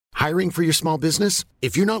Hiring for your small business?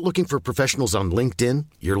 If you're not looking for professionals on LinkedIn,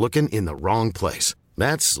 you're looking in the wrong place.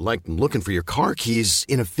 That's like looking for your car keys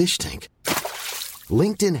in a fish tank.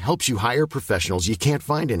 LinkedIn helps you hire professionals you can't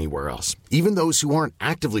find anywhere else, even those who aren't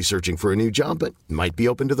actively searching for a new job but might be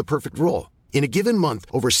open to the perfect role. In a given month,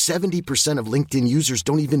 over 70% of LinkedIn users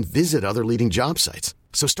don't even visit other leading job sites.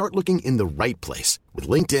 So start looking in the right place. With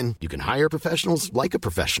LinkedIn, you can hire professionals like a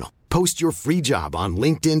professional. Post your free job on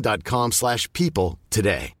linkedin.com/people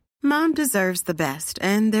today. Mom deserves the best,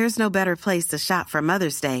 and there's no better place to shop for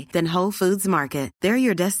Mother's Day than Whole Foods Market. They're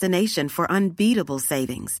your destination for unbeatable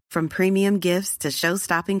savings, from premium gifts to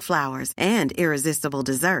show-stopping flowers and irresistible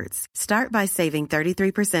desserts. Start by saving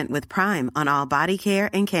 33% with Prime on all body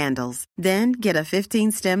care and candles. Then get a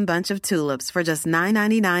 15-stem bunch of tulips for just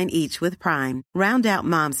 $9.99 each with Prime. Round out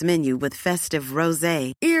Mom's menu with festive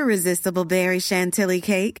rosé, irresistible berry chantilly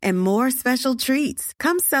cake, and more special treats.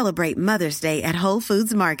 Come celebrate Mother's Day at Whole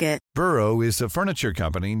Foods Market. Burrow is a furniture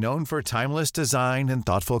company known for timeless design and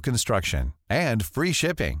thoughtful construction, and free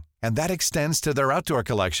shipping, and that extends to their outdoor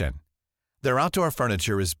collection. Their outdoor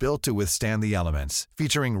furniture is built to withstand the elements,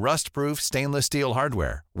 featuring rust-proof stainless steel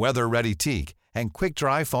hardware, weather-ready teak, and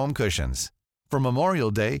quick-dry foam cushions. For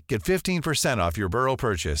Memorial Day, get 15% off your Burrow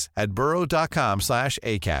purchase at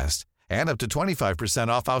burrow.com/acast, and up to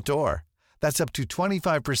 25% off outdoor. That's up to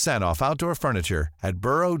 25% off outdoor furniture at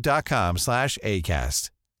burrow.com/acast.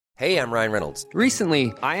 Hey, I'm Ryan Reynolds.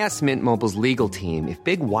 Recently, I asked Mint Mobile's legal team if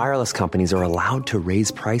big wireless companies are allowed to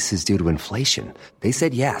raise prices due to inflation. They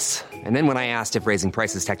said yes. And then when I asked if raising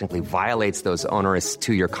prices technically violates those onerous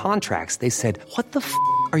two-year contracts, they said, "What the f***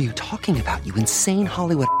 are you talking about, you insane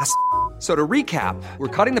Hollywood ass?" So to recap, we're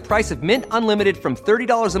cutting the price of Mint Unlimited from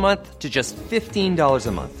 $30 a month to just $15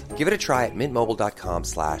 a month. Give it a try at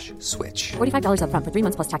mintmobile.com/switch. $45 up front for 3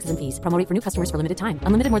 months plus taxes and fees. Promo rate for new customers for limited time.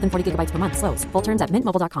 Unlimited more than 40 gigabytes per month. Slows full terms at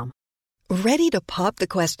mintmobile.com. Ready to pop the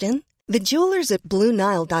question? The jewelers at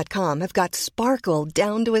BlueNile.com have got sparkle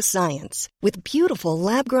down to a science with beautiful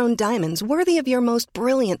lab-grown diamonds worthy of your most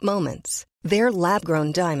brilliant moments. Their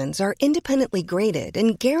lab-grown diamonds are independently graded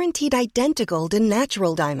and guaranteed identical to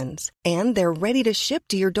natural diamonds, and they're ready to ship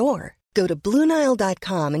to your door. Go to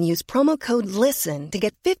BlueNile.com and use promo code LISTEN to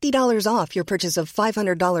get $50 off your purchase of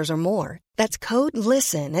 $500 or more. That's code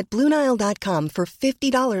LISTEN at BlueNile.com for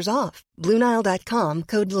 $50 off. BlueNile.com,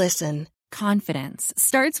 code LISTEN. Confidence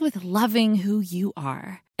starts with loving who you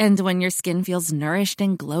are. And when your skin feels nourished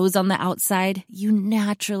and glows on the outside, you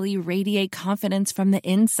naturally radiate confidence from the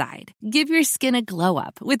inside. Give your skin a glow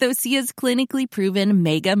up with Osea's clinically proven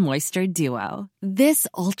Mega Moisture Duo. This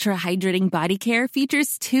ultra-hydrating body care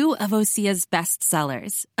features 2 of Osea's best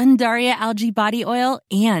sellers, Undaria Algae Body Oil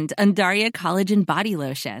and Undaria Collagen Body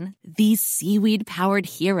Lotion. These seaweed-powered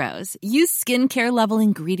heroes use skincare-level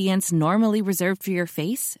ingredients normally reserved for your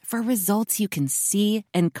face for results you can see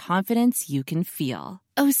and confidence you can feel.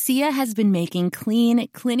 Osea has been making clean,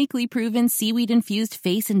 clinically proven seaweed-infused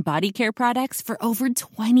face and body care products for over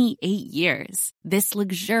 28 years. This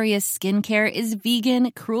luxurious skincare is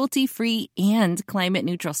vegan, cruelty-free, and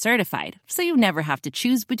climate-neutral certified, so you never have to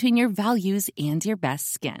choose between your values and your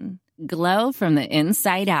best skin. Glow from the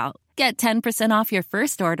inside out. Get 10% off your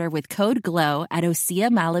first order with code GLOW at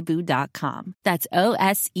OseaMalibu.com. That's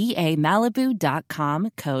OSEA Malibu.com,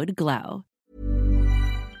 code GLOW.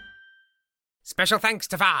 Special thanks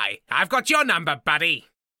to Vi. I've got your number, buddy.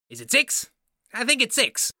 Is it 6? I think it's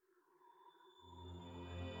 6.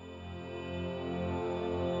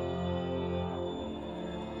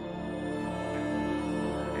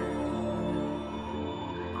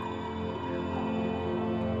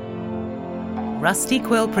 Rusty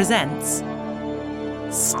Quill presents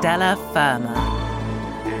Stella Firma.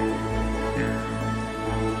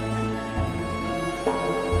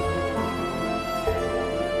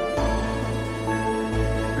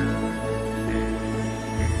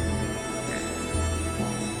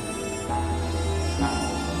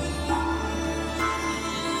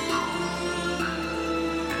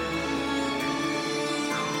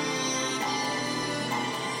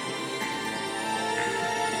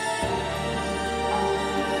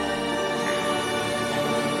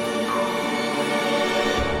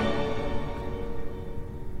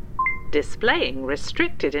 Displaying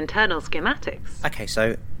restricted internal schematics. Okay,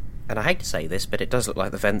 so, and I hate to say this, but it does look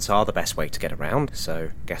like the vents are the best way to get around, so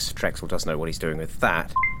guess Drexel does know what he's doing with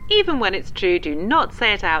that. Even when it's true, do not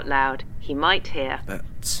say it out loud. He might hear.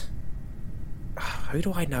 But who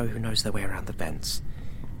do I know who knows their way around the vents?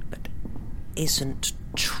 That isn't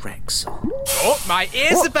Drexel. Oh, my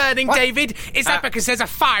ears are burning, David. Is that because there's a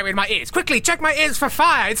fire in my ears? Quickly, check my ears for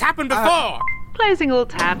fire. It's happened before. closing all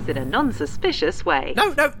tabs in a non-suspicious way.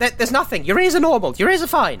 No, there's nothing. Your ears are normal. Your ears are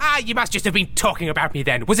fine. You must just have been talking about me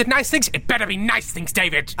then. Was it nice things? It better be nice things,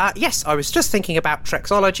 David. Yes, I was just thinking about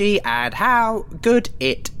Trexology and how good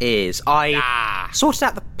it is. I sorted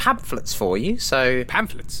out the pamphlets for you, so...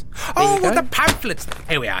 Pamphlets? Oh, the pamphlets!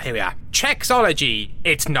 Here we are. Trexology.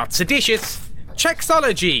 It's not seditious.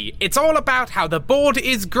 Trexology. It's all about how the board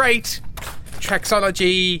is great.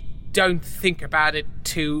 Trexology... Don't think about it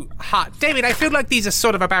too hard. David, I feel like these are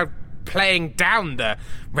sort of about playing down the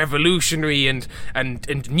revolutionary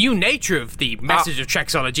and new nature of the message of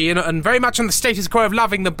Trexology and very much on the status quo of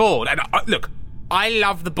loving the board. And look, I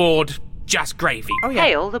love the board just gravy. Oh, yeah.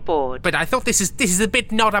 Hail the board. But I thought this is a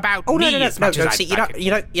bit not about me as much as see, you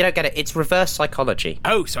don't get it. It's reverse psychology.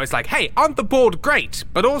 Oh, so it's like, hey, on the board, great,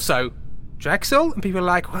 but also Drexel? And people are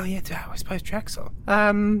like, well, yeah, I suppose Drexel.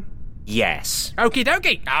 Yes. Okie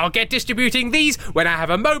dokie, I'll get distributing these when I have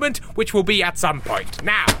a moment, which will be at some point.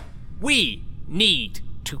 Now, we need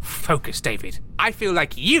to focus, David. I feel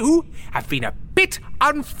like you have been a bit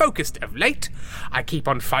unfocused of late. I keep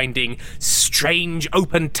on finding strange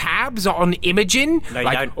open tabs on Imogen. No, you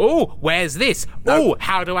like, don't. Oh, where's this? No. Oh,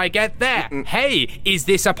 how do I get there? Hey, is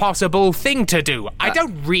this a possible thing to do? I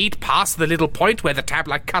don't read past the little point where the tab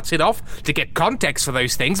cuts it off to get context for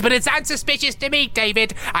those things, but it sounds suspicious to me,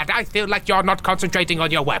 David, and I feel like you're not concentrating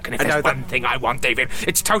on your work. And if there's one thing I want, David,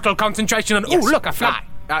 it's total concentration on, yes. Oh, look, a fly.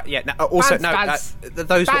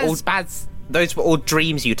 Those were all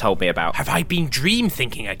dreams you told me about. Have I been dream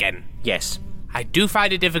thinking again? Yes. I do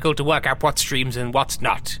find it difficult to work out what's dreams and what's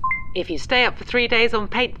not. If you stay up for 3 days on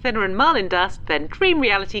paint thinner and marlin dust, then dream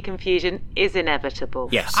reality confusion is inevitable.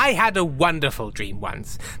 Yes. I had a wonderful dream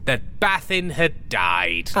once that Bathin had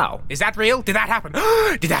died. Oh. Is that real? Did that happen?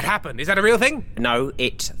 Did that happen? Is that a real thing? No,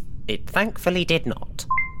 it thankfully did not.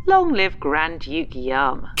 Long live Grand Duke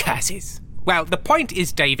Yarm. Curses. Well, the point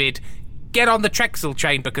is, David, get on the Trexel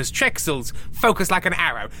train because Trexels focus like an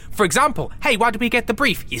arrow. For example, hey, why did we get the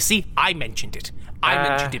brief? You see, I mentioned it. I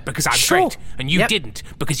mentioned it because I'm great, and you didn't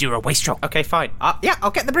because you're a wastrel. Okay, fine. I'll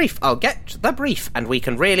get the brief. I'll get the brief, and we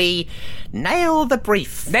can really nail the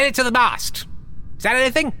brief. Nail it to the mast. Is that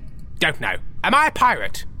anything? Don't know. Am I a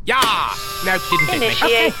pirate? Yeah. No, didn't fit me.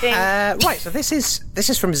 Initiating. Right, so this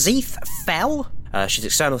is from Zeeth Fell. She's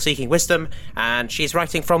external seeking wisdom, and she's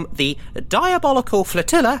writing from the Diabolical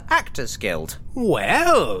Flotilla Actors Guild.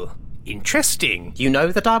 Well, interesting. You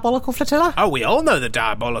know the Diabolical Flotilla? Oh, we all know the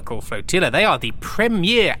Diabolical Flotilla. They are the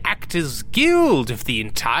premier Actors Guild of the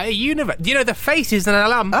entire universe. You know, the Face is an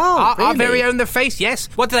alum. Oh, really? Our very own The Face, yes.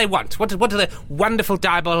 What do they want? What do the wonderful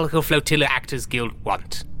Diabolical Flotilla Actors Guild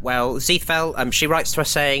want? Well, Zeethfell, she writes to us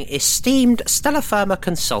saying, Esteemed Stellar Firma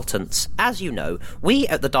consultants, as you know, we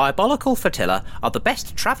at the Diabolical Flotilla are the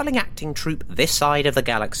best travelling acting troupe this side of the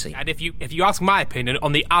galaxy. And if you ask my opinion,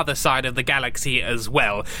 on the other side of the galaxy as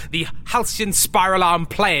well, the Halcyon Spiral Arm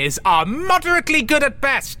players are moderately good at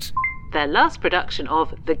best. Their last production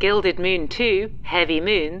of The Gilded Moon 2, Heavy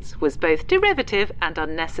Moons, was both derivative and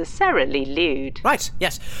unnecessarily lewd. Right,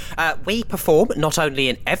 yes. We perform not only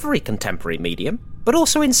in every contemporary medium, but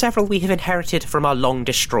also in several we have inherited from our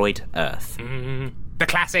long-destroyed Earth. The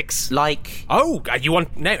classics. Like... Oh, you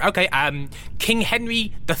want... No, okay, King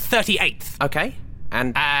Henry the 38th. Okay,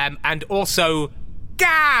 and also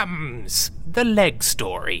Gams, the leg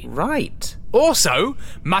story. Right. Also,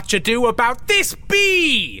 Much Ado About This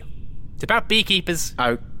Bee. It's about beekeepers.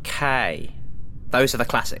 Okay. Those are the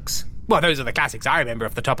classics. Well, those are the classics I remember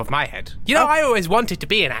off the top of my head. You know, I always wanted to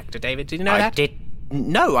be an actor, David. Did you know that?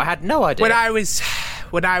 No, I had no idea.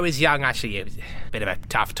 When I was young, actually, it was a bit of a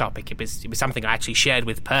tough topic. It was something I actually shared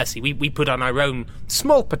with Percy. We put on our own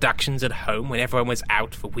small productions at home when everyone was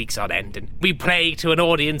out for weeks on end, and we played to an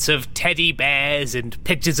audience of teddy bears and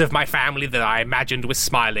pictures of my family that I imagined was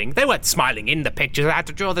smiling. They weren't smiling in the pictures. I had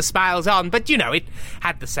to draw the smiles on, but, you know, it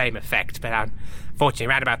had the same effect. But unfortunately,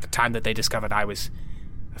 around about the time that they discovered I was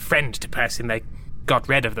a friend to Percy and they got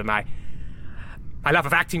rid of them, my love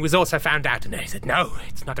of acting was also found out, and they said, no,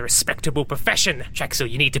 it's not a respectable profession. Trexel,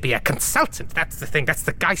 you need to be a consultant. That's the thing. That's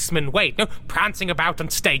the Geisman way. No prancing about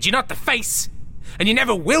on stage. You're not the Face, and you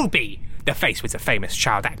never will be. The Face was a famous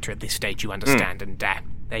child actor at this stage, you understand, and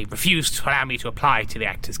they refused to allow me to apply to the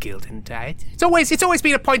Actors Guild, and it's always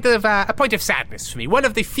been a point of sadness for me. One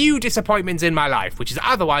of the few disappointments in my life, which has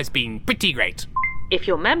otherwise been pretty great. If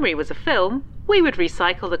your memory was a film, we would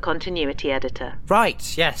recycle the continuity editor.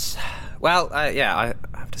 Right, yes. Well, I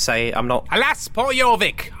have to say, I'm not... Alas, poor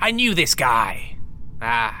Jorvik, I knew this guy.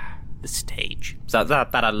 the stage. Is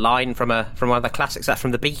that a line from one of the classics? Is that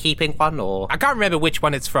from the beekeeping one, or? I can't remember which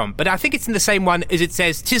one it's from, but I think it's in the same one as it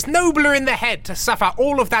says, "'Tis nobler in the head to suffer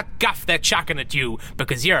all of that guff they're chucking at you,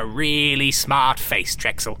 because you're a really smart face,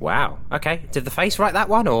 Trexel." Wow. Okay. Did the face write that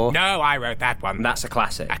one, or? No, I wrote that one. That's a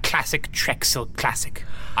classic. A classic Trexel classic.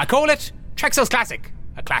 I call it Trexel's Classic.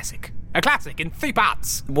 A classic. A classic in 3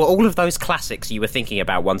 parts. Were all of those classics you were thinking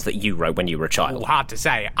about ones that you wrote when you were a child? Oh, hard to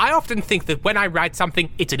say. I often think that when I write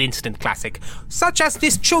something, it's an instant classic. Such as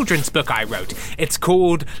this children's book I wrote. It's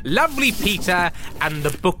called Lovely Peter and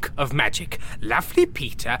the Book of Magic. Lovely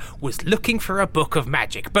Peter was looking for a book of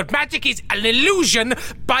magic, but magic is an illusion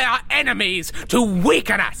by our enemies to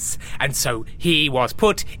weaken us. And so he was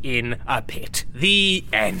put in a pit. The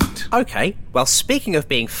end. Okay, well, speaking of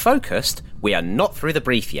being focused, we are not through the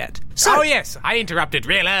brief yet. So, oh yes, I interrupted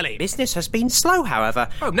real early. Business has been slow, however.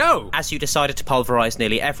 Oh no! As you decided to pulverise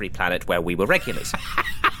nearly every planet where we were regulars.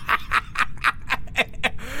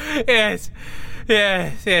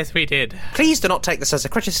 Yes, we did. Please do not take this as a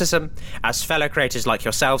criticism. As fellow creators like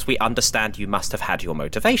yourselves, we understand you must have had your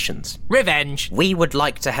motivations. Revenge. We would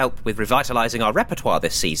like to help with revitalising our repertoire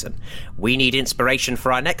this season. We need inspiration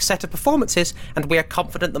for our next set of performances, and we are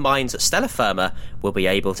confident the minds at Stellar Firma will be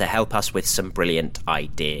able to help us with some brilliant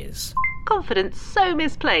ideas. Confidence so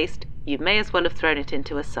misplaced, you may as well have thrown it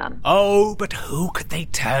into a sun. Oh, but who could they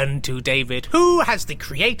turn to, David? Who has the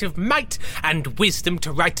creative might and wisdom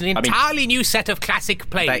to write an entirely new set of classic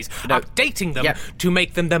plays, updating them to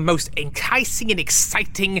make them the most enticing and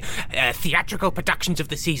exciting theatrical productions of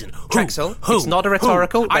the season? Drexel, it's not a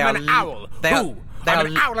rhetorical. I'm an owl. I'm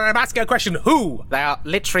an owl and I'm asking a question. Who? They are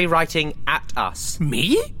literally writing at us.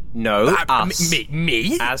 Me? No, us.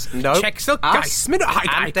 Me? As no, Trexel Geisman?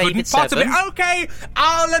 I couldn't possibly. Okay,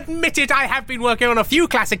 I'll admit it. I have been working on a few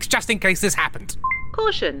classics just in case this happened.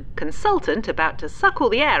 Caution, consultant about to suck all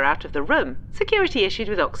the air out of the room. Security issued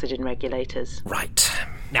with oxygen regulators. Right.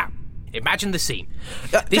 Now, imagine the scene.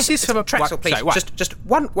 This is from a Trexel, please. Sorry, just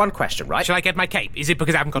one question, right? Shall I get my cape? Is it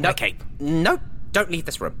because I haven't got my cape? No, don't leave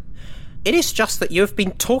this room. It is just that you have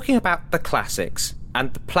been talking about the classics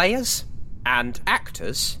and the players and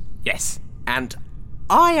actors. Yes. And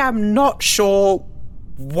I am not sure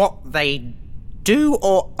what they do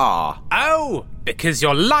or are. Oh, because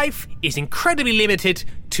your life is incredibly limited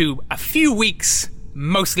to a few weeks,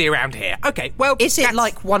 mostly around here. Okay, well... Is it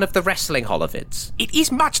like one of the wrestling holovids? It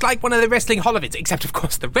is much like one of the wrestling holovids, except, of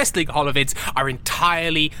course, the wrestling holovids are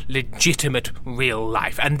entirely legitimate real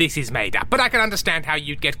life, and this is made up. But I can understand how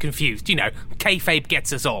you'd get confused. You know, kayfabe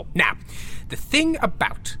gets us all. Now, the thing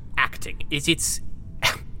about acting is it's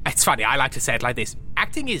funny, I like to say it like this.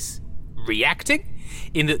 Acting is reacting,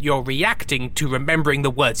 in that you're reacting to remembering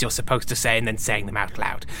the words you're supposed to say and then saying them out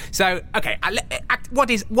loud. So, okay, what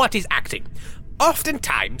is acting?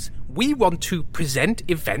 Oftentimes, we want to present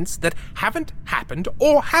events that haven't happened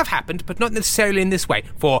or have happened, but not necessarily in this way,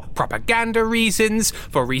 for propaganda reasons,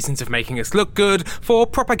 for reasons of making us look good, for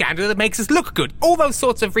propaganda that makes us look good, all those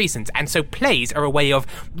sorts of reasons. And so plays are a way of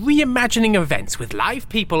reimagining events with live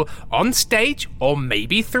people on stage, or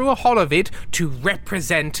maybe through a holovid, to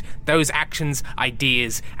represent those actions,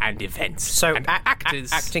 ideas, and events. So and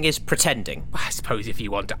actors... acting is pretending. I suppose if you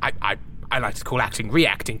want to... I like to call acting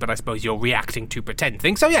reacting, but I suppose you're reacting to pretend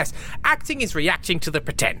things. So yes, acting is reacting to the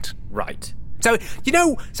pretend. Right. So, you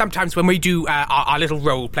know, sometimes when we do our little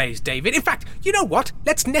role plays, David, in fact, you know what?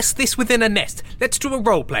 Let's nest this within a nest. Let's do a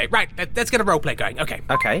role play. Right, let's get a role play going. Okay.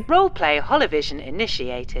 Roleplay holovision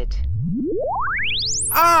initiated.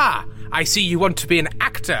 Ah, I see you want to be an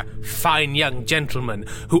actor, fine young gentleman,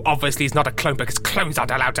 who obviously is not a clone because clones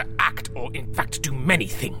aren't allowed to act or, in fact, do many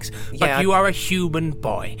things. But you are a human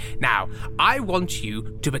boy. Now, I want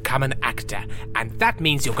you to become an actor, and that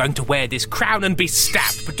means you're going to wear this crown and be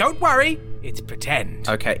stabbed. But don't worry, it's pretend.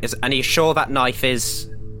 Okay, and are you sure that knife is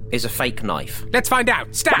a fake knife? Let's find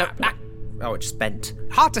out. Stab! No. Oh, it just bent.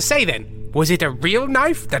 Hard to say then. Was it a real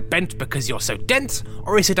knife that bent because you're so dense,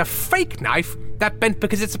 or is it a fake knife that bent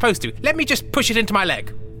because it's supposed to? Let me just push it into my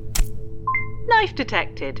leg. Knife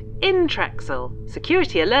detected. In Trexel.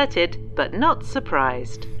 Security alerted, but not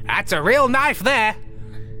surprised. That's a real knife there.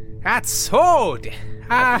 That's sword. You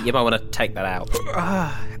might want to take that out.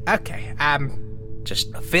 Okay,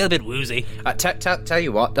 just feel a bit woozy. Tell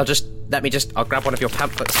you what, I'll grab one of your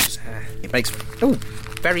pamphlets. It makes,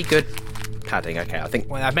 very good padding. Okay, I think...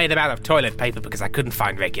 Well, I made them out of toilet paper because I couldn't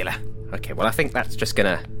find regular. Okay, well, I think that's just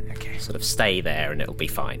gonna sort of stay there and it'll be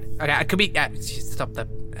fine. Okay, could we stop the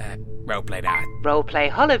roleplay now? Roleplay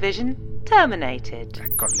holovision terminated. I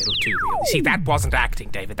got a little too real. See, that wasn't acting,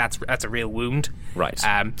 David. That's a real wound. Right.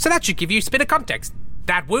 So that should give you a bit of context.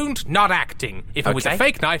 That wound, not acting. If it was a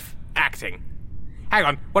fake knife, Acting. Hang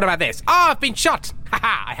on, what about this? Oh, I've been shot!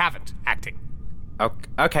 Haha, I haven't. Acting.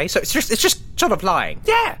 Okay, so it's just sort of lying.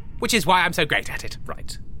 Yeah, which is why I'm so great at it.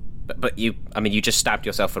 Right. But you just stabbed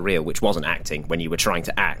yourself for real, which wasn't acting when you were trying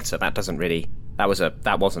to act, so that doesn't really...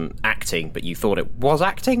 That wasn't acting, but you thought it was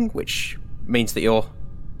acting, which means that you're...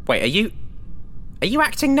 Wait, are you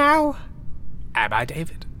acting now? Am I,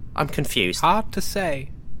 David? I'm confused. Hard to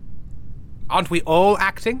say. Aren't we all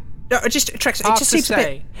acting? No, it just seems a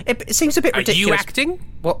bit... It seems a bit ridiculous. Are you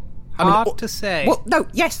acting? Well, Hard to say. Well, no,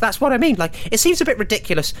 yes, that's what I mean. Like, it seems a bit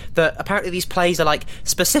ridiculous that apparently these plays are like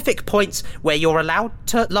specific points where you're allowed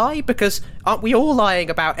to lie, because aren't we all lying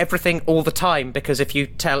about everything all the time? Because if you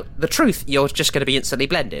tell the truth, you're just going to be instantly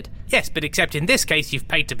blended. Yes, but except in this case, you've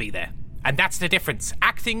paid to be there. And that's the difference.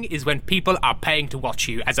 Acting is when people are paying to watch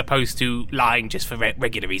you, as opposed to lying just for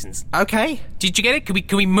regular reasons. Okay. Did you get it?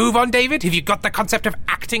 Can we move on, David? Have you got the concept of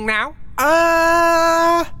acting now?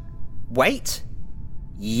 Wait.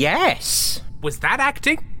 Yes. Was that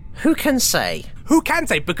acting? Who can say? Who can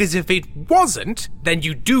say? Because if it wasn't, then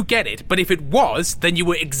you do get it. But if it was, then you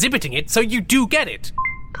were exhibiting it, so you do get it.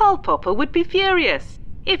 Karl Popper would be furious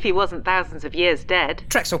if he wasn't thousands of years dead.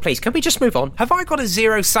 Drexel, please, can we just move on? Have I got a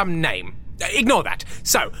zero-sum name? Ignore that.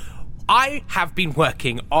 So, I have been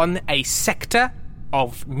working on a sector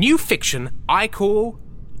of new fiction I call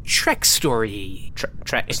Trek Story.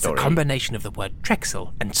 Trek It's Story. a combination of the word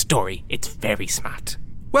Trexel and story. It's very smart.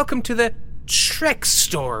 Welcome to the Trek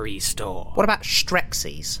Story store. What about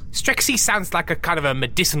Strexies? Strexie sounds like a kind of a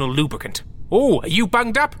medicinal lubricant. Oh, are you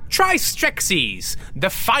bunged up? Try Strexies, the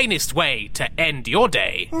finest way to end your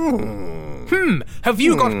day. Have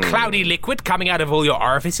you got cloudy liquid coming out of all your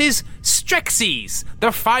orifices? Strexies,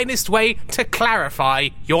 the finest way to clarify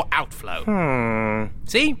your outflow.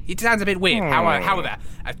 See? It sounds a bit weird. However,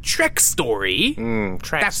 a Trek Story...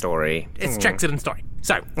 Trek Story. It's Trexident story.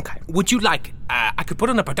 So, okay. Would you like... I could put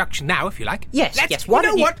on a production now, if you like. Yes. You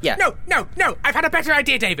know what? Yeah. No. I've had a better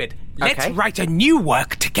idea, David. Let's write a new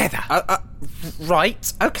work together.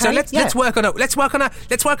 Right. Okay. So let's work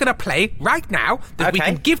on a play right now that we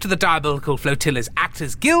can give to the Diabolical Flotilla's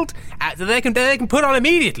Actors Guild, so they can put on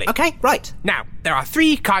immediately. Okay. Right. Now there are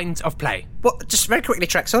 3 kinds of play. Well, just very quickly,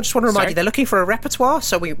 Trex, I just want to remind you, they're looking for a repertoire,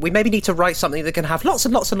 so we maybe need to write something that can have lots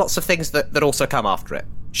and lots and lots of things that also come after it.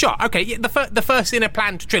 Sure. Okay. Yeah, the first in a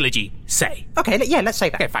planned trilogy. Say. Okay. Yeah. Let's say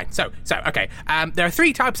that. Okay. Fine. So. Okay. There are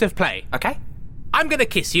 3 types of play. Okay. I'm gonna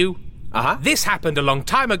kiss you. This happened a long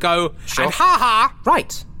time ago. Sure. And ha-ha.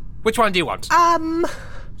 Right. Which one do you want?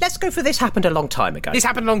 Let's go for This Happened a Long Time Ago. This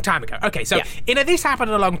happened a long time ago. Okay, so in a This Happened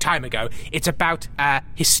a Long Time Ago, it's about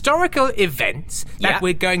historical events that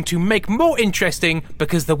we're going to make more interesting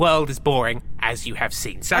because the world is boring, as you have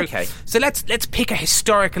seen. So, so let's pick a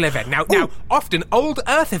historical event. Now, often old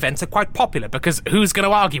Earth events are quite popular because who's going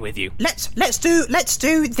to argue with you? Let's do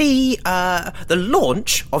the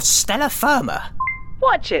launch of Stellar Firma.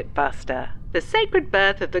 Watch it, Buster. The sacred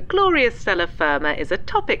birth of the glorious Stellar Firma is a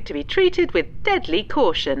topic to be treated with deadly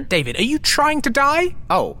caution. David, are you trying to die?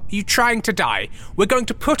 Oh. Are you trying to die? We're going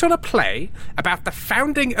to put on a play about the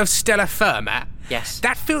founding of Stellar Firma. Yes.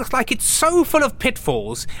 That feels like it's so full of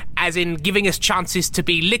pitfalls, as in giving us chances to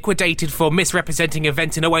be liquidated for misrepresenting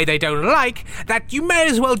events in a way they don't like, that you may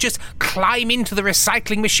as well just climb into the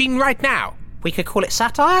recycling machine right now. We could call it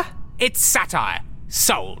satire? It's satire.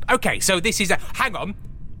 Sold. Okay, so this is hang on.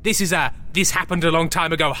 This happened a long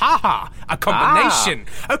time ago. A combination.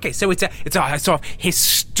 Okay, so it's a sort of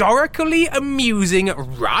historically amusing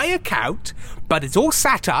wry account, but it's all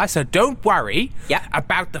satire, so don't worry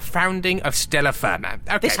about the founding of Stellar Firma.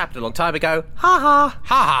 Okay. This happened a long time ago.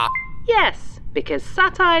 Ha. Yes, because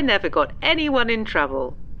satire never got anyone in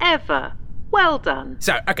trouble. Ever. Well done.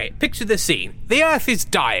 So, okay, picture the scene. The Earth is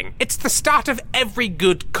dying. It's the start of every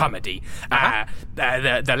good comedy.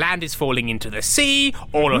 The land is falling into the sea.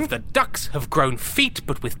 All of the ducks have grown feet,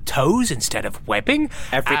 but with toes instead of webbing.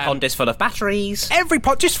 Every pond is full of batteries. Every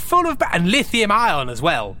pond just full of and lithium ion as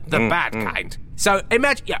well, the bad kind. So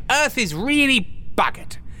imagine, Earth is really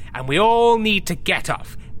buggered, and we all need to get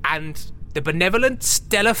off. And the benevolent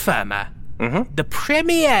Stellar Firma, the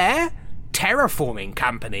premier terraforming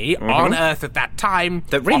company on Earth at that time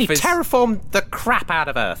that really terraformed the crap out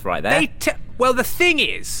of Earth right there. Well, the thing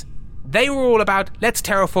is, they were all about, let's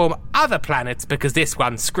terraform other planets because this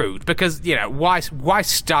one's screwed. Because, why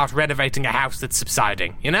start renovating a house that's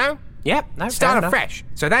subsiding, Yep, no, start afresh.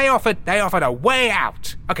 So they offered a way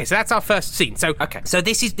out. Okay, so that's our first scene. So so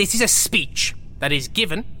this is a speech that is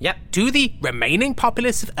given to the remaining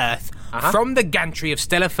populace of Earth from the gantry of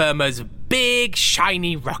Stellar Firma's big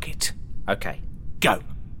shiny rocket. Okay. Go.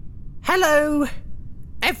 Hello.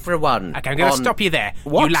 everyone. Okay, I'm going to stop you there.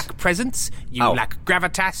 What? You lack presence, you lack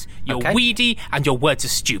gravitas, you're weedy, and your words are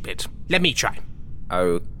stupid. Let me try.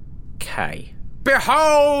 Okay.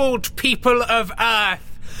 Behold, people of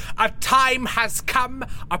Earth, a time has come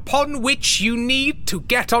upon which you need to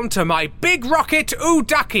get onto my big rocket, ooh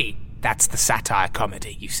ducky. That's the satire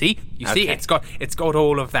comedy, you see? You see, it's got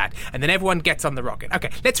all of that. And then everyone gets on the rocket. Okay,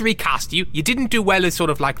 let's recast you. You didn't do well as sort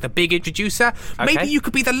of like the big introducer. Okay. Maybe you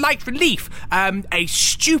could be the light relief. A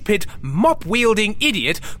stupid, mop-wielding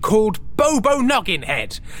idiot called Bobo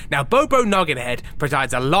Nogginhead. Now, Bobo Nogginhead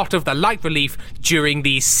provides a lot of the light relief during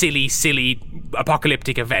these silly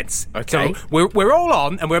apocalyptic events. Okay. So we're all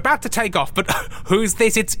on, and we're about to take off, but who's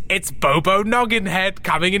this? It's Bobo Nogginhead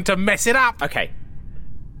coming in to mess it up. Okay.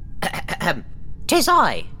 'Tis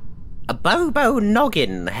I, a Bobo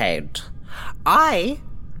Nogginhead. I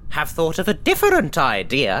have thought of a different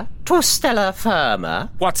idea to Stella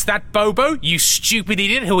Firma. What's that, Bobo? You stupid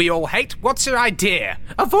idiot who we all hate? What's your idea?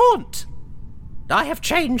 Avaunt! I have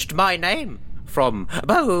changed my name from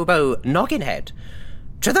Bobo Nogginhead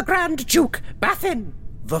to the Grand Duke Bathin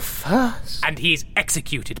the First. And he's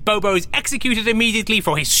executed. Bobo's executed immediately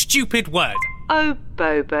for his stupid word. Oh,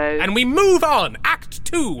 Bobo. And we move on. Act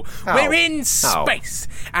 2. We're in space.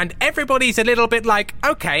 And everybody's a little bit like,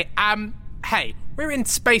 okay, hey, we're in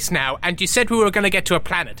space now, and you said we were going to get to a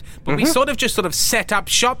planet. But we sort of set up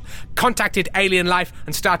shop, contacted alien life,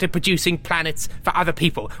 and started producing planets for other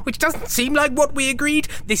people, which doesn't seem like what we agreed.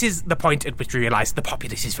 This is the point at which we realize the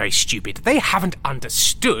populace is very stupid. They haven't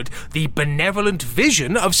understood the benevolent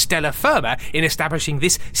vision of Stella Firma in establishing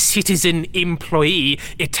this citizen-employee,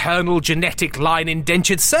 eternal genetic line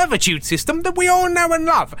indentured servitude system that we all know and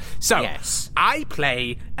love. So, I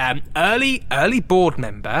play early board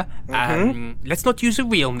member. Let's not use a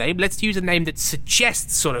real name. Let's use a name that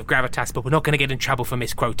suggests sort of gravitas, but we're not going to get in trouble for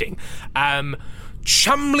misquoting.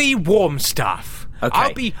 Chumley Warmstaff.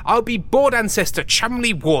 Okay. I'll be board ancestor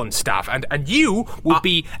Chumley Warmstaff, and you will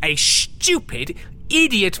be a stupid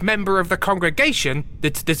idiot member of the congregation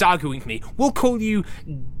that's arguing with me. We'll call you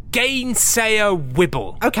Gainsayer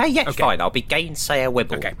Wibble. Okay, fine. I'll be Gainsayer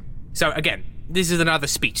Wibble. Okay. So again, this is another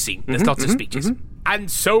speech scene. There's lots of speeches.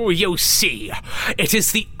 And so you see, it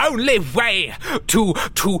is the only way to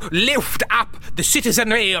lift up the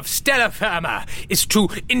citizenry of Stella Firma is to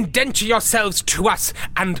indenture yourselves to us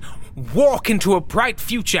and walk into a bright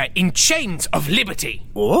future in chains of liberty.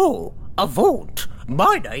 Oh, avaunt!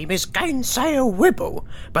 My name is Gainsayer Wibble,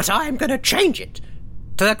 but I'm going to change it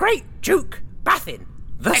to the Great Duke Bathin.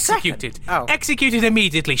 Executed. Executed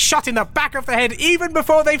immediately. Shot in the back of the head even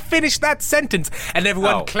before they finished that sentence. And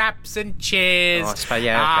everyone claps and cheers.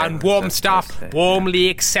 And Warmstaff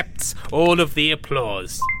warmly accepts all of the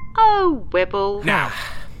applause. Oh, Wibble. Now,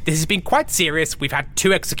 this has been quite serious. We've had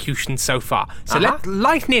 2 executions so far. So let's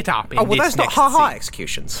lighten it up in this those next not ha-ha scene.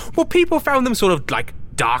 Executions. Well, people found them sort of like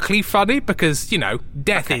darkly funny because, you know,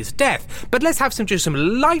 death is death. But let's have some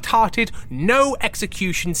light-hearted, no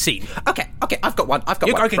execution scene. Okay, I've got one.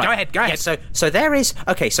 Okay, right. Go ahead. Yeah, so there is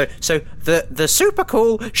so the super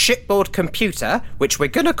cool shipboard computer, which we're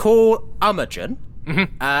gonna call Umagen,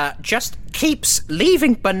 just keeps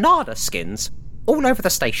leaving banana skins all over the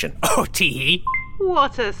station. Oh, tee.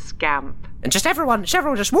 What a scamp. And just everyone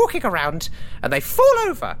just walking around, and they fall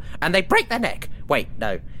over, and they break their neck. Wait,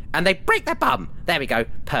 no. And they break their bum. There we go.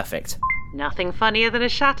 Perfect. Nothing funnier than a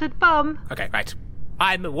shattered bum. Okay, right.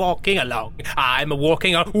 I'm walking along.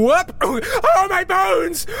 Whoop! Oh, my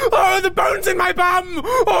bones! Oh, the bones in my bum!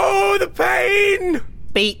 Oh, the pain!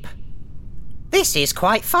 Beep. This is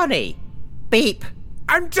quite funny. Beep.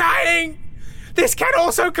 I'm dying! This can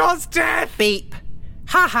also cause death! Beep.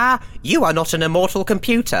 Haha, you are not an immortal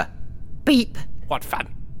computer. Beep. What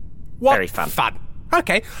fun. Very fun.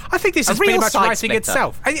 Okay, I think this is pretty much writing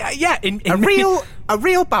itself. A real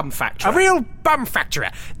bum factorer. A real bum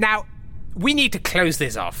factorer. Now, we need to close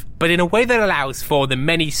this off, but in a way that allows for the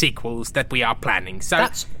many sequels that we are planning. So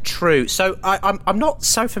that's true. So I'm not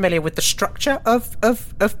so familiar with the structure of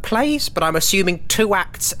plays, but I'm assuming 2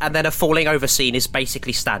 acts and then a falling over scene is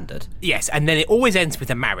basically standard. Yes, and then it always ends with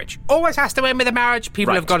a marriage. Always has to end with a marriage.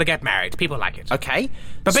 People have got to get married. People like it. Okay.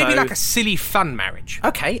 But maybe like a silly, fun marriage.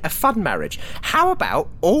 Okay, a fun marriage. How about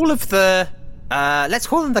all of the, let's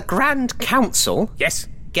call them the Grand Council. Yes.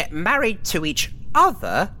 Get married to each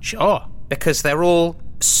other. Sure. Because they're all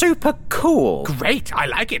super cool. Great. I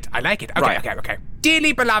like it. Okay.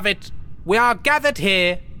 Dearly beloved, we are gathered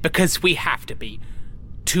here because we have to be.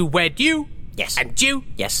 To wed you. Yes. And you.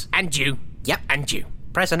 Yes. And you. Yep. And you.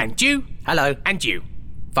 Present. And you. Hello. And you.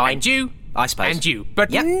 Fine. And you. I suppose. And you.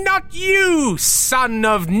 But not you, son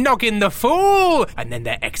of Noggin the Fool! And then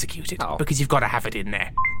they're executed, because you've got to have it in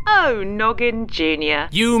there. Oh, Noggin Jr.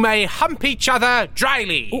 You may hump each other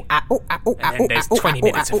dryly. And then there's 20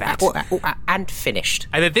 minutes of that. And finished.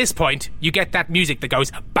 And at this point, you get that music that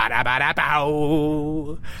goes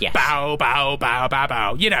ba-da-ba-da-bow. Yes. Bow, bow, bow, bow,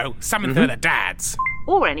 bow. You know, something for the dads.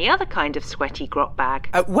 Or any other kind of sweaty grot bag.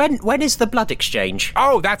 When is the blood exchange?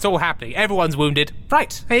 Oh, that's all happening. Everyone's wounded.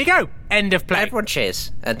 Right. There you go. End of play. Everyone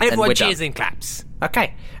cheers. Everyone cheers and claps.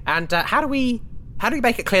 Okay. And how do we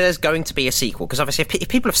make it clear there's going to be a sequel? Because obviously if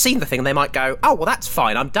people have seen the thing, they might go, oh, well, that's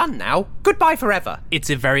fine. I'm done now. Goodbye forever. It's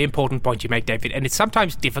a very important point you make, David, and it's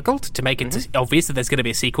sometimes difficult to make it obvious that there's going to be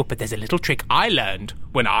a sequel, but there's a little trick I learned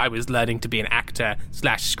when I was learning to be an actor /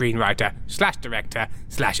 screenwriter / director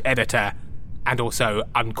 / editor and also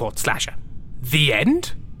uncorked slasher. The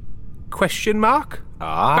end? ?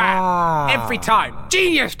 Bam. Every time.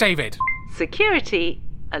 Genius, David! Security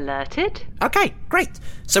alerted. Okay, great.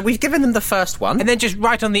 So we've given them the first one. And then just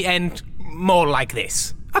right on the end, more like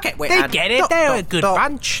this. Okay, wait. They get it. They're a good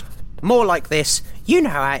bunch. More like this. You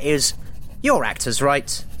know how it is. You're actors,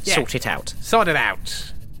 right? Yeah. Sort it out. Sort it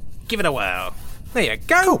out. Give it a whirl. There you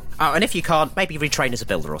go. Cool. Oh, and if you can't, maybe retrain as a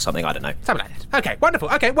builder or something, I don't know. Something like that. Okay, wonderful.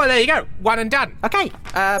 Okay, well, there you go. One and done. Okay,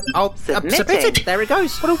 I'll submit it. There it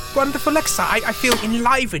goes. What a wonderful exercise. I feel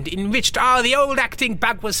enlivened, enriched. The old acting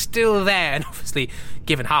bug was still there. And obviously,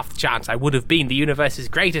 given half the chance, I would have been the universe's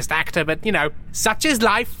greatest actor. But, you know, such is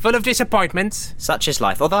life, full of disappointments. Such is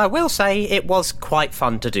life. Although I will say it was quite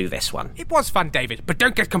fun to do this one. It was fun, David, but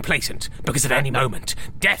don't get complacent, because at any moment,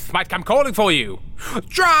 death might come calling for you.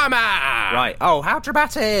 Drama! Right. Oh, how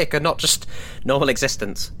dramatic, and not just normal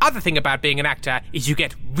existence. Other thing about being an actor is you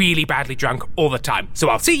get really badly drunk all the time. So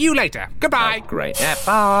I'll see you later. Goodbye. Oh, great. Yeah,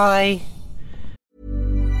 bye.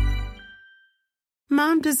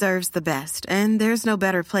 Mom deserves the best, and there's no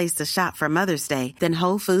better place to shop for Mother's Day than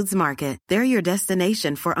Whole Foods Market. They're your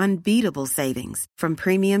destination for unbeatable savings, from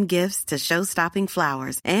premium gifts to show-stopping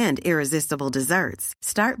flowers and irresistible desserts.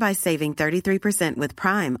 Start by saving 33% with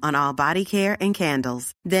Prime on all body care and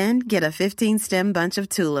candles. Then get a 15-stem bunch of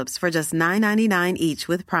tulips for just $9.99 each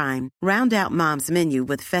with Prime. Round out Mom's menu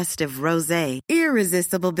with festive rosé,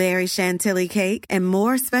 irresistible berry chantilly cake, and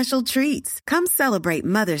more special treats. Come celebrate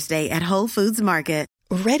Mother's Day at Whole Foods Market.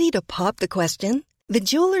 Ready to pop the question? The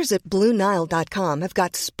jewelers at BlueNile.com have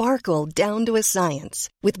got sparkle down to a science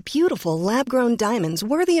with beautiful lab-grown diamonds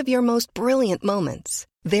worthy of your most brilliant moments.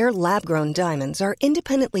 Their lab-grown diamonds are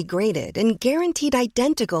independently graded and guaranteed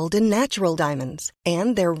identical to natural diamonds,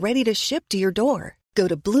 and they're ready to ship to your door. Go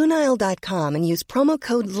to BlueNile.com and use promo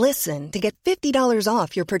code LISTEN to get $50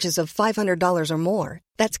 off your purchase of $500 or more.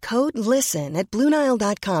 That's code LISTEN at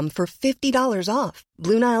BlueNile.com for $50 off.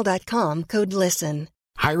 BlueNile.com, code LISTEN.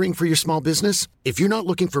 Hiring for your small business? If you're not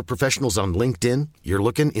looking for professionals on LinkedIn, you're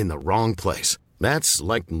looking in the wrong place. That's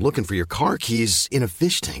like looking for your car keys in a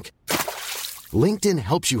fish tank. LinkedIn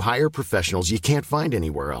helps you hire professionals you can't find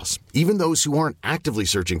anywhere else, even those who aren't actively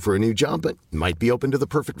searching for a new job but might be open to the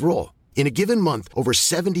perfect role. In a given month, over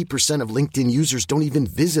 70% of LinkedIn users don't even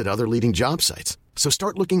visit other leading job sites. So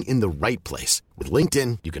start looking in the right place. With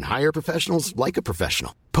LinkedIn, you can hire professionals like a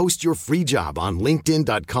professional. Post your free job on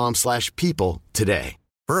linkedin.com/people today.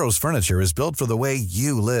 Burrow's furniture is built for the way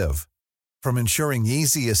you live. From ensuring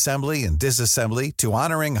easy assembly and disassembly to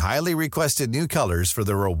honoring highly requested new colors for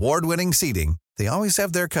their award-winning seating, they always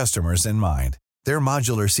have their customers in mind. Their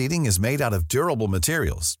modular seating is made out of durable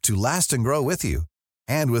materials to last and grow with you.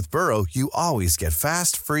 And with Burrow, you always get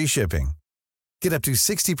fast, free shipping. Get up to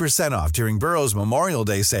 60% off during Burrow's Memorial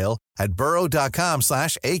Day sale at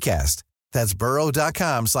burrow.com/ACAST. That's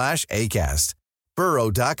burrow.com/ACAST.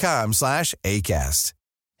 burrow.com/ACAST.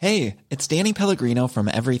 Hey, it's Danny Pellegrino from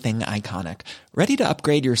Everything Iconic. Ready to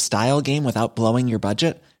upgrade your style game without blowing your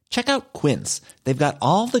budget? Check out Quince. They've got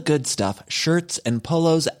all the good stuff, shirts and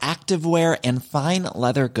polos, activewear, and fine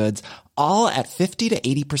leather goods, all at 50 to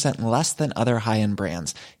 80% less than other high-end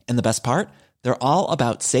brands. And the best part? They're all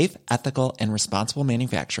about safe, ethical, and responsible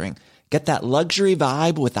manufacturing. Get that luxury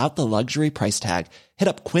vibe without the luxury price tag. Hit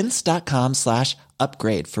up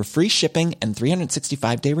quince.com/upgrade for free shipping and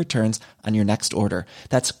 365-day returns on your next order.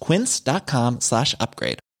 That's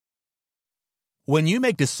quince.com/upgrade. When you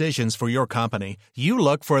make decisions for your company, you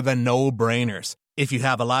look for the no-brainers. If you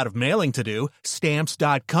have a lot of mailing to do,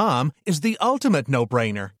 Stamps.com is the ultimate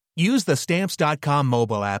no-brainer. Use the Stamps.com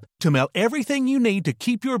mobile app to mail everything you need to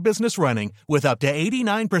keep your business running with up to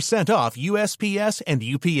 89% off USPS and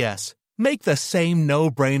UPS. Make the same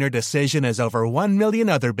no-brainer decision as over 1 million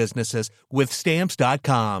other businesses with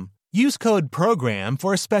Stamps.com. Use code PROGRAM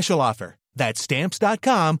for a special offer. That's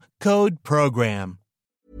Stamps.com, code PROGRAM.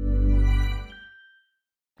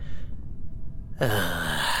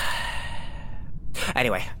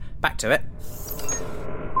 Anyway, back to it.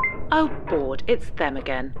 Oh, bored. It's them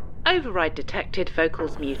again. Override detected,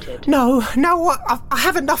 vocals muted. No, I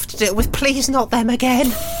have enough to deal with. Please, not them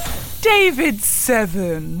again. David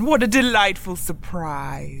Seven, what a delightful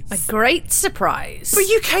surprise. A great surprise. But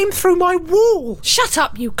you came through my wall. Shut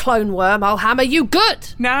up, you clone worm. I'll hammer you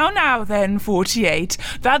good. Now then, 48.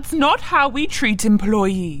 That's not how we treat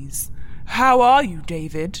employees. How are you,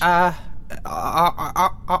 David? I'm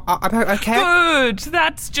okay. Good.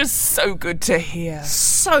 That's just so good to hear.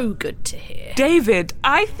 So good to hear. David,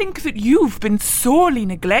 I think that you've been sorely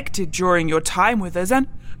neglected during your time with us, and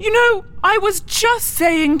you know, I was just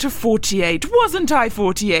saying to 48, wasn't I,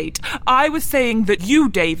 48? I was saying that you,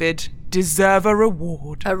 David, deserve a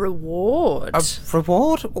reward. A reward? A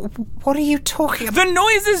reward? What are you talking about? The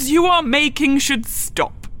noises you are making should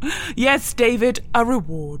stop. Yes, David, a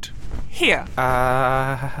reward. Here.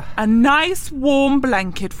 A nice warm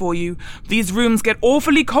blanket for you. These rooms get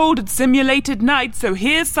awfully cold at simulated night, so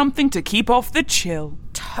here's something to keep off the chill.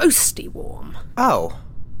 Toasty warm. Oh.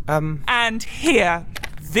 And here.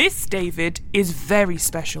 This, David, is very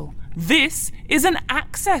special. This is an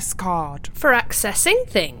access card. For accessing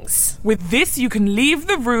things. With this, you can leave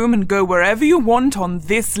the room and go wherever you want on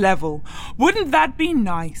this level. Wouldn't that be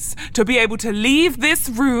nice, to be able to leave this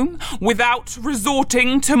room without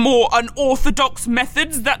resorting to more unorthodox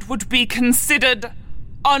methods that would be considered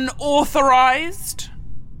unauthorized?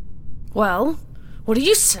 Well, what do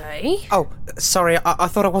you say? Oh, sorry, I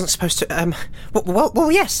thought I wasn't supposed to,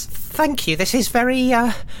 Well, yes, thank you. This is very,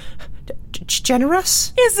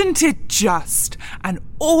 generous? Isn't it just? And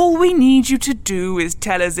all we need you to do is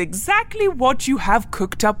tell us exactly what you have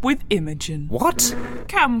cooked up with Imogen. What?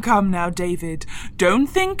 Come now, David. Don't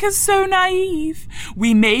think us so naive.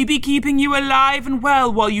 We may be keeping you alive and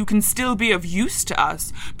well while you can still be of use to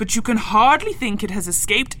us, but you can hardly think it has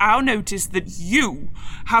escaped our notice that you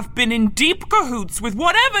have been in deep cahoots with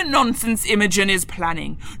whatever nonsense Imogen is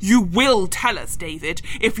planning. You will tell us, David,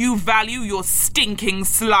 if you value your stinking,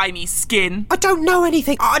 slimy skin. I don't know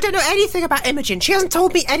anything. I don't know anything about Imogen. She hasn't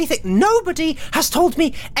told me anything. Nobody has told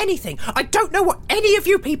me anything. I don't know what any of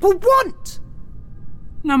you people want.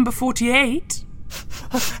 Number 48?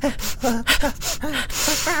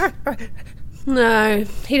 No,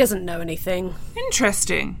 he doesn't know anything.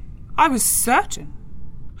 Interesting. I was certain.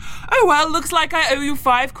 Oh well, looks like I owe you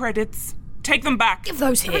 5 credits. Take them back. Give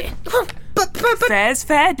those here. But Fair's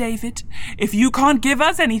fair, David. If you can't give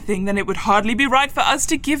us anything, then it would hardly be right for us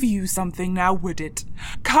to give you something now, would it?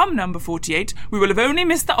 Come, number 48, we will have only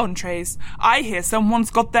missed the entrees. I hear someone's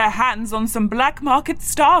got their hands on some black market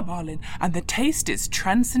star marlin, and the taste is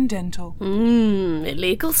transcendental.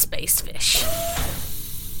 Illegal space fish.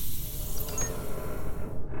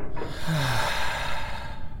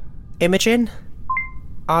 Imogen?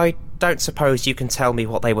 I don't suppose you can tell me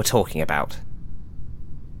what they were talking about.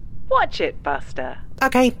 Watch it, Buster.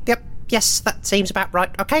 Okay, yep, yes, that seems about right.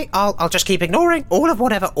 Okay, I'll just keep ignoring all of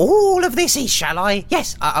whatever all of this is, shall I?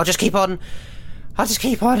 Yes, I'll just keep on.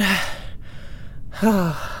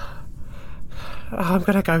 I'm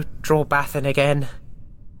gonna go draw Bathen again.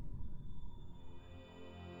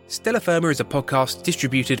 Stellar Firma is a podcast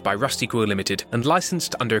distributed by Rusty Quill Limited and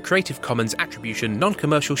licensed under a Creative Commons Attribution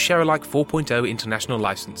Non-Commercial Share-alike 4.0 International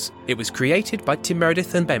License. It was created by Tim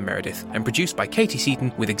Meredith and Ben Meredith and produced by Katie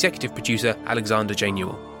Seaton with executive producer Alexander J.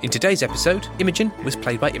 Newell. In today's episode, Imogen was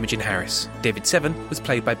played by Imogen Harris. David Seven was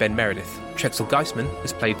played by Ben Meredith. Trexel Geisman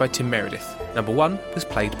was played by Tim Meredith. Number 1 was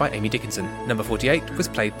played by Amy Dickinson. Number 48 was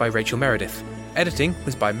played by Rachel Meredith. Editing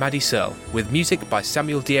was by Maddie Searle, with music by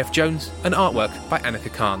Samuel D.F. Jones and artwork by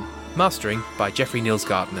Annika Khan. Mastering by Jeffrey Niels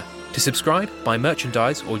Gardner. To subscribe, buy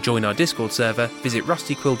merchandise or join our Discord server, visit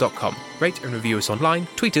rustyquill.com. Rate and review us online,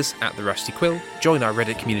 tweet us at The Rusty Quill, join our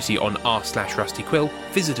Reddit community on r/rustyquill,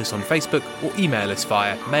 visit us on Facebook or email us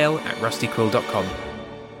via mail@rustyquill.com.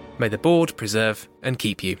 May the board preserve and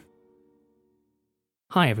keep you.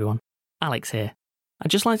 Hi everyone, Alex here. I'd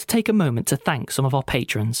just like to take a moment to thank some of our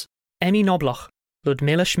patrons. Emmy Knobloch,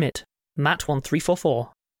 Ludmilla Schmidt, Matt1344,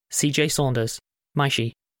 CJ Saunders,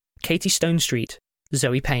 Maishi, Katie Stone Street,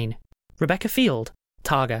 Zoe Payne, Rebecca Field,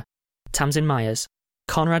 Targa, Tamsin Myers,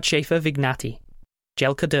 Conrad Schaefer Vignati,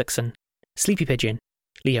 Jelka Dirksen, Sleepy Pigeon,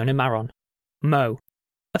 Leona Maron, Mo,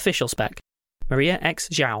 Official Spec, Maria X.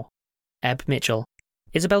 Zhao, Ebb Mitchell,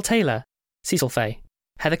 Isabel Taylor, Cecil Fay,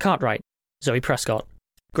 Heather Cartwright, Zoe Prescott,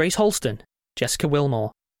 Grace Holston, Jessica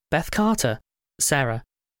Wilmore, Beth Carter, Sarah,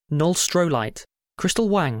 Noel Strolight, Crystal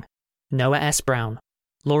Wang, Noah S. Brown,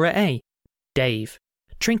 Laura A., Dave,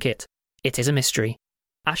 Trinket, It Is a Mystery,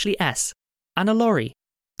 Ashley S., Anna Laurie,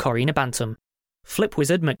 Corrina Bantam, Flip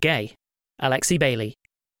Wizard McGay, Alexi Bailey,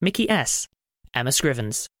 Mickey S., Emma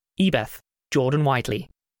Scrivens, Ebeth, Jordan Whiteley,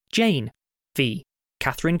 Jane, V.,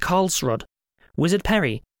 Catherine Karlsrud, Wizard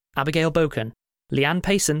Perry, Abigail Boken, Leanne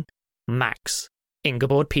Payson, Max,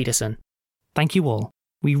 Ingeborg Peterson. Thank you all.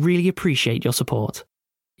 We really appreciate your support.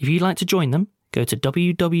 If you'd like to join them, go to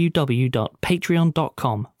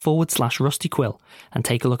www.patreon.com/rustyquill and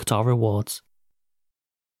take a look at our rewards.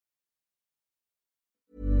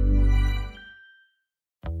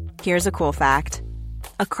 Here's a cool fact.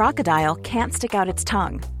 A crocodile can't stick out its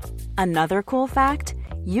tongue. Another cool fact,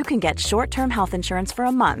 you can get short-term health insurance for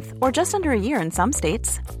a month or just under a year in some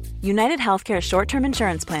states. United Healthcare short-term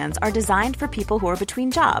insurance plans are designed for people who are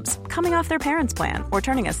between jobs, coming off their parents' plan, or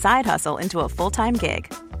turning a side hustle into a full-time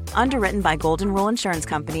gig. Underwritten by Golden Rule Insurance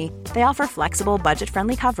Company, they offer flexible,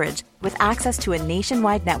 budget-friendly coverage with access to a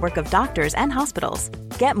nationwide network of doctors and hospitals.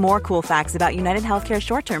 Get more cool facts about United Healthcare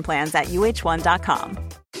short-term plans at uh1.com.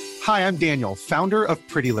 Hi, I'm Daniel, founder of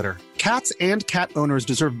Pretty Litter. Cats and cat owners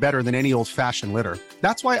deserve better than any old-fashioned litter.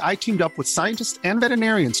 That's why I teamed up with scientists and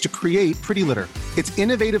veterinarians to create Pretty Litter. Its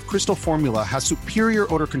innovative crystal formula has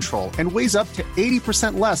superior odor control and weighs up to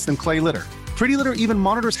 80% less than clay litter. Pretty Litter even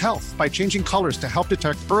monitors health by changing colors to help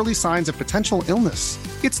detect early signs of potential illness.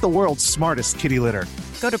 It's the world's smartest kitty litter.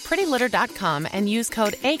 Go to prettylitter.com and use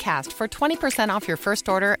code ACAST for 20% off your first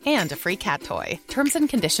order and a free cat toy. Terms and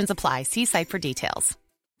conditions apply. See site for details.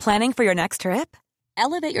 Planning for your next trip?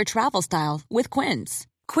 Elevate your travel style with Quince.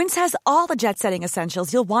 Quince has all the jet-setting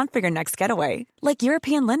essentials you'll want for your next getaway, like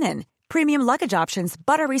European linen, premium luggage options,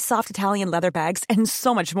 buttery soft Italian leather bags, and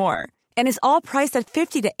so much more. And is all priced at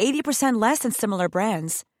 50 to 80% less than similar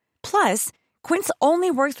brands. Plus, Quince only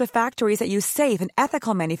works with factories that use safe and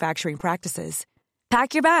ethical manufacturing practices.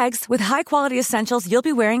 Pack your bags with high-quality essentials you'll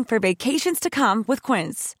be wearing for vacations to come with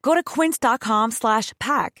Quince. Go to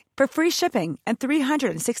quince.com/pack for free shipping and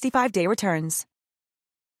 365-day returns.